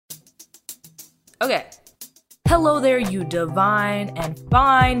Okay. Hello there, you divine and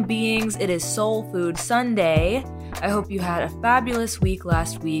fine beings. It is Soul Food Sunday. I hope you had a fabulous week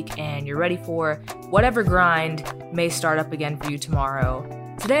last week and you're ready for whatever grind may start up again for you tomorrow.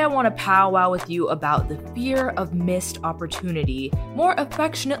 Today I want to powwow with you about the fear of missed opportunity, more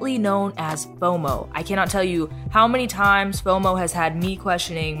affectionately known as FOMO. I cannot tell you how many times FOMO has had me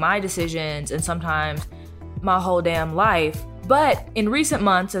questioning my decisions and sometimes my whole damn life. But in recent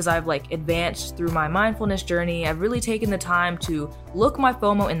months, as I've advanced through my mindfulness journey, I've really taken the time to look my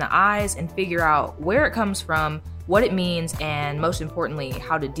FOMO in the eyes and figure out where it comes from, what it means, and most importantly,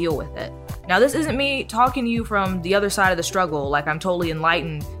 how to deal with it. Now, this isn't me talking to you from the other side of the struggle, like I'm totally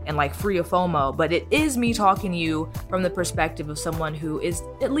enlightened and free of FOMO, but it is me talking to you from the perspective of someone who is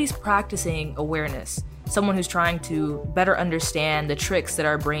at least practicing awareness, someone who's trying to better understand the tricks that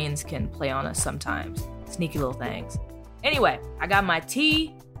our brains can play on us sometimes. Sneaky little things. Anyway, I got my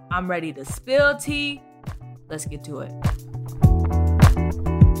tea. I'm ready to spill tea. Let's get to it.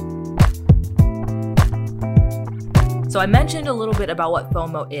 So I mentioned a little bit about what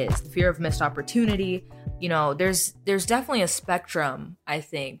FOMO is, the fear of missed opportunity. You know, there's definitely a spectrum, I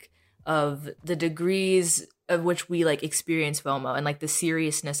think, of the degrees of which we experience FOMO and the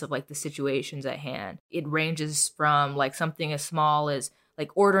seriousness of the situations at hand. It ranges from something as small as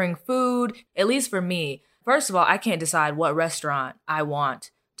ordering food, at least for me. First of all, I can't decide what restaurant I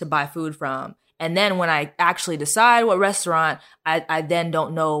want to buy food from. And then when I actually decide what restaurant, I then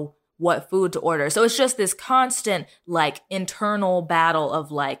don't know what food to order. So it's just this constant internal battle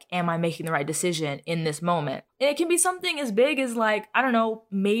of am I making the right decision in this moment? And it can be something as big as I don't know,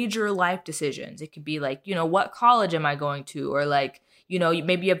 major life decisions. It could be what college am I going to? Or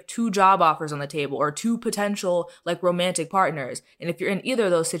maybe you have 2 job offers on the table or 2 potential romantic partners. And if you're in either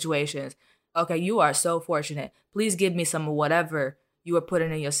of those situations, okay, you are so fortunate. Please give me some of whatever you are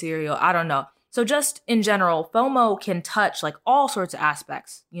putting in your cereal. I don't know. So just in general, FOMO can touch all sorts of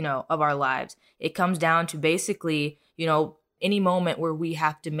aspects, of our lives. It comes down to basically, any moment where we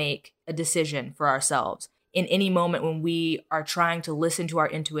have to make a decision for ourselves. In any moment when we are trying to listen to our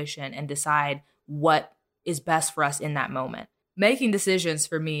intuition and decide what is best for us in that moment. Making decisions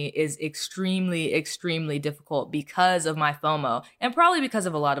for me is extremely, extremely difficult because of my FOMO and probably because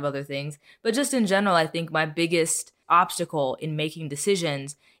of a lot of other things. But just in general, I think my biggest obstacle in making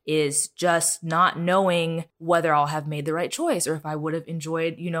decisions is just not knowing whether I'll have made the right choice or if I would have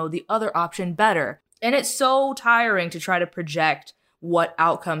enjoyed, the other option better. And it's so tiring to try to project what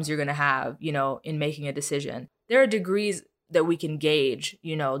outcomes you're going to have, in making a decision. There are degrees that we can gauge,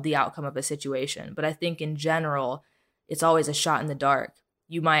 the outcome of a situation. But I think in general, it's always a shot in the dark.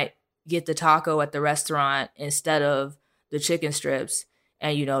 You might get the taco at the restaurant instead of the chicken strips.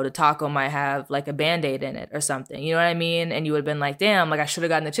 And, the taco might have a Band-Aid in it or something. You know what I mean? And you would have been damn, I should have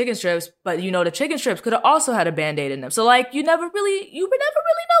gotten the chicken strips. But, the chicken strips could have also had a Band-Aid in them. So, you never really know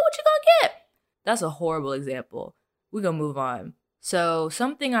what you're going to get. That's a horrible example. We're going to move on. So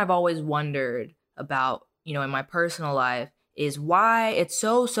something I've always wondered about, in my personal life is why it's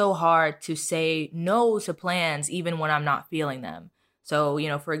so hard to say no to plans even when I'm not feeling them. So,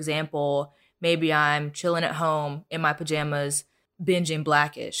 for example, maybe I'm chilling at home in my pajamas, binging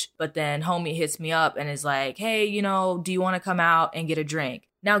Blackish, but then homie hits me up and is like, hey, do you want to come out and get a drink?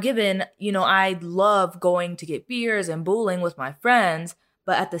 Now, given, I love going to get beers and booling with my friends,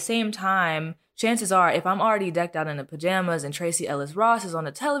 but at the same time, chances are if I'm already decked out in the pajamas and Tracy Ellis Ross is on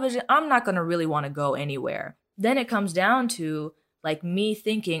the television, I'm not going to really want to go anywhere. Then it comes down to me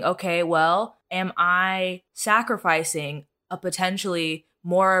thinking, okay, well, am I sacrificing a potentially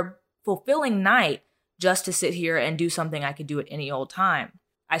more fulfilling night just to sit here and do something I could do at any old time?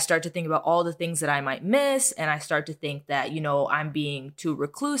 I start to think about all the things that I might miss, and I start to think that, I'm being too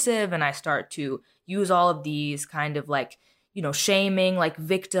reclusive, and I start to use all of these kind of shaming,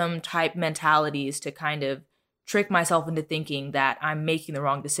 victim type mentalities to kind of trick myself into thinking that I'm making the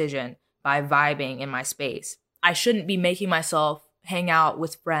wrong decision by vibing in my space. I shouldn't be making myself hang out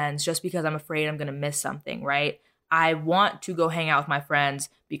with friends just because I'm afraid I'm going to miss something, right? I want to go hang out with my friends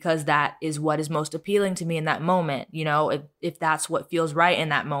because that is what is most appealing to me in that moment. If that's what feels right in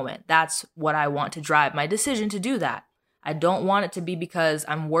that moment, that's what I want to drive my decision to do that. I don't want it to be because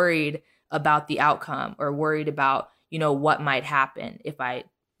I'm worried about the outcome or worried about, what might happen if I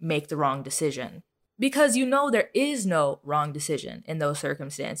make the wrong decision. Because there is no wrong decision in those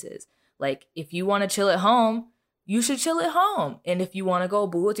circumstances. If you want to chill at home, you should chill at home. And if you want to go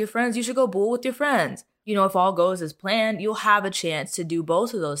bool with your friends, you should go bool with your friends. If all goes as planned, you'll have a chance to do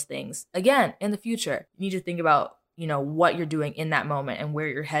both of those things again in the future. You need to think about what you're doing in that moment and where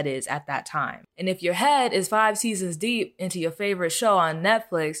your head is at that time. And if your head is 5 seasons deep into your favorite show on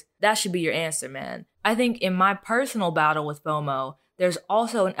Netflix, that should be your answer, man. I think in my personal battle with FOMO, there's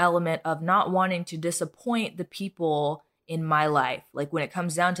also an element of not wanting to disappoint the people in my life. Like when it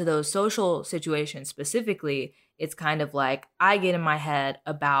comes down to those social situations specifically, it's kind of like I get in my head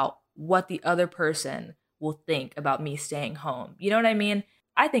about what the other person will think about me staying home. You know what I mean?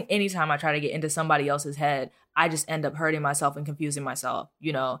 I think anytime I try to get into somebody else's head, I just end up hurting myself and confusing myself,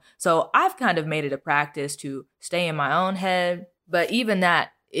 So I've kind of made it a practice to stay in my own head, but even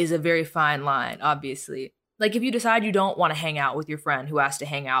that is a very fine line, obviously. Like if you decide you don't want to hang out with your friend who has to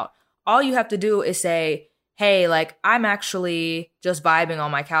hang out, all you have to do is say, hey, like I'm actually just vibing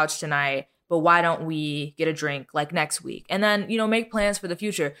on my couch tonight, but why don't we get a drink like next week? And then, make plans for the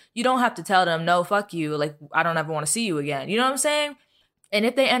future. You don't have to tell them, no, fuck you. Like I don't ever want to see you again. You know what I'm saying? And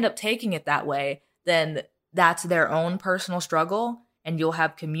if they end up taking it that way, then that's their own personal struggle, and you'll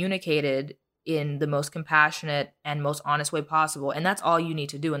have communicated in the most compassionate and most honest way possible. And that's all you need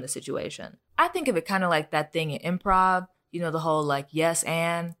to do in the situation. I think of it kind of like that thing in improv, the whole like yes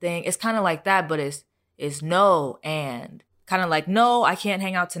and thing. It's kind of like that, but it's no and. Kind of like, no, I can't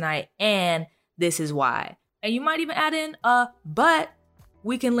hang out tonight, and this is why. And you might even add in but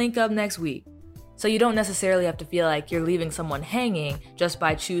we can link up next week. So you don't necessarily have to feel like you're leaving someone hanging just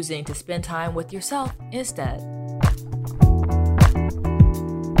by choosing to spend time with yourself instead.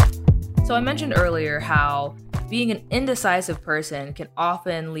 So I mentioned earlier how being an indecisive person can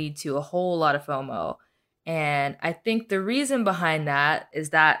often lead to a whole lot of FOMO. And I think the reason behind that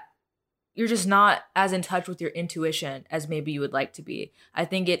is that you're just not as in touch with your intuition as maybe you would like to be. I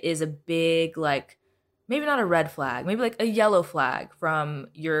think it is a big, maybe not a red flag, maybe like a yellow flag from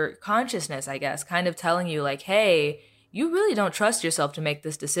your consciousness, I guess, kind of telling you like, hey, you really don't trust yourself to make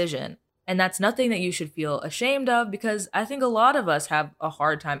this decision. And that's nothing that you should feel ashamed of, because I think a lot of us have a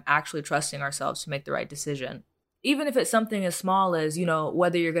hard time actually trusting ourselves to make the right decision. Even if it's something as small as,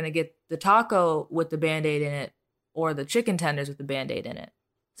 whether you're going to get the taco with the Band-Aid in it or the chicken tenders with the Band-Aid in it.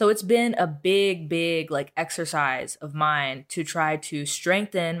 So it's been a big exercise of mine to try to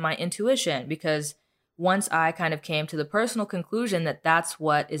strengthen my intuition, because once I kind of came to the personal conclusion that that's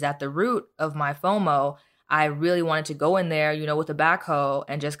what is at the root of my FOMO, I really wanted to go in there, with a backhoe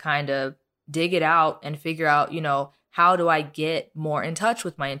and just kind of dig it out and figure out, how do I get more in touch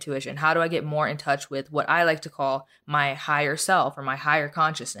with my intuition? How do I get more in touch with what I like to call my higher self or my higher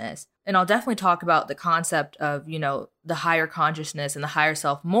consciousness? And I'll definitely talk about the concept of, the higher consciousness and the higher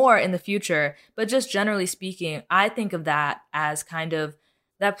self more in the future. But just generally speaking, I think of that as kind of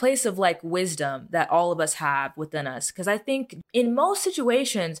that place of like wisdom that all of us have within us. Because I think in most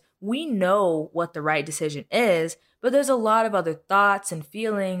situations, we know what the right decision is, but there's a lot of other thoughts and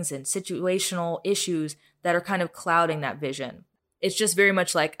feelings and situational issues that are kind of clouding that vision. It's just very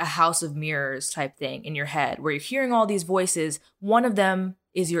much like a house of mirrors type thing in your head where you're hearing all these voices. One of them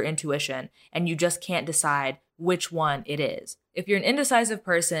is your intuition, and you just can't decide which one it is. If you're an indecisive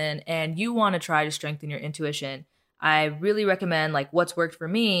person and you want to try to strengthen your intuition, I really recommend, like, what's worked for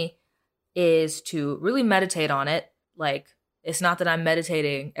me is to really meditate on it. Like, it's not that I'm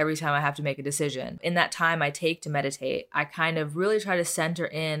meditating every time I have to make a decision. In that time I take to meditate, I kind of really try to center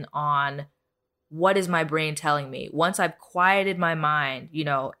in on what is my brain telling me. Once I've quieted my mind,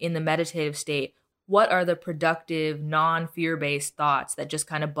 in the meditative state, what are the productive, non-fear-based thoughts that just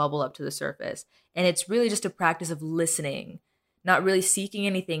kind of bubble up to the surface? And it's really just a practice of listening, not really seeking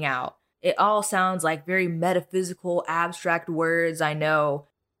anything out. It all sounds like very metaphysical, abstract words, I know.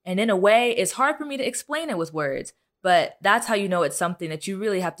 And in a way, it's hard for me to explain it with words. But that's how you know it's something that you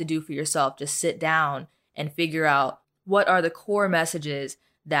really have to do for yourself. Just sit down and figure out what are the core messages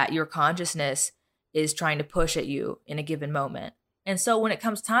that your consciousness is trying to push at you in a given moment. And so when it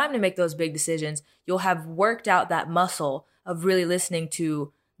comes time to make those big decisions, you'll have worked out that muscle of really listening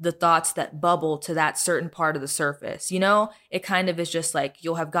to the thoughts that bubble to that certain part of the surface. It kind of is just like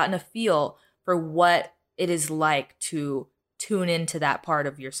you'll have gotten a feel for what it is like to tune into that part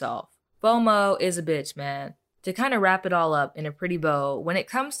of yourself. FOMO is a bitch, man. To kind of wrap it all up in a pretty bow, when it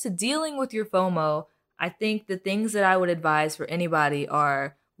comes to dealing with your FOMO, I think the things that I would advise for anybody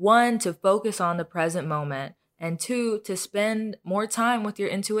are, 1, to focus on the present moment, and 2, to spend more time with your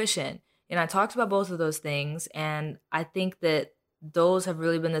intuition. And I talked about both of those things, and I think that those have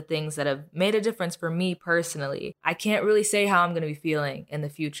really been the things that have made a difference for me personally. I can't really say how I'm going to be feeling in the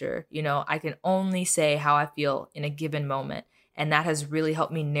future. I can only say how I feel in a given moment. And that has really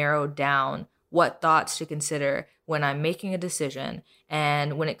helped me narrow down what thoughts to consider when I'm making a decision.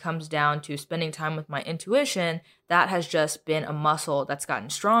 And when it comes down to spending time with my intuition, that has just been a muscle that's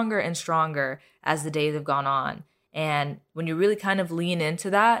gotten stronger and stronger as the days have gone on. And when you really kind of lean into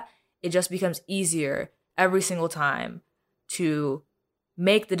that, it just becomes easier every single time to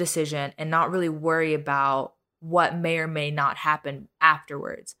make the decision and not really worry about what may or may not happen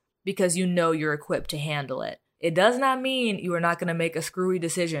afterwards, because you know you're equipped to handle it. It does not mean you are not going to make a screwy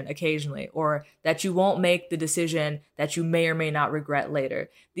decision occasionally, or that you won't make the decision that you may or may not regret later.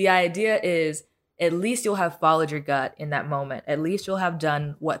 The idea is at least you'll have followed your gut in that moment. At least you'll have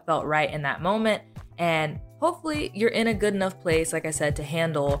done what felt right in that moment. And hopefully you're in a good enough place, like I said, to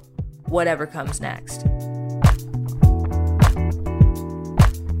handle whatever comes next.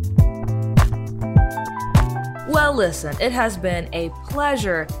 Well, listen, it has been a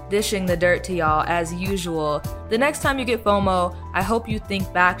pleasure dishing the dirt to y'all as usual. The next time you get FOMO, I hope you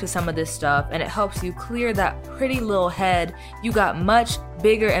think back to some of this stuff and it helps you clear that pretty little head. You got much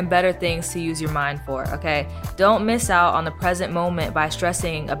bigger and better things to use your mind for, okay? Don't miss out on the present moment by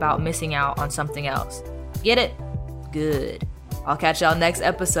stressing about missing out on something else. Get it? Good. I'll catch y'all next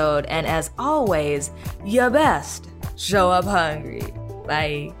episode, and as always, your best, show up hungry.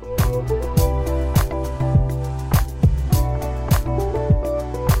 Bye.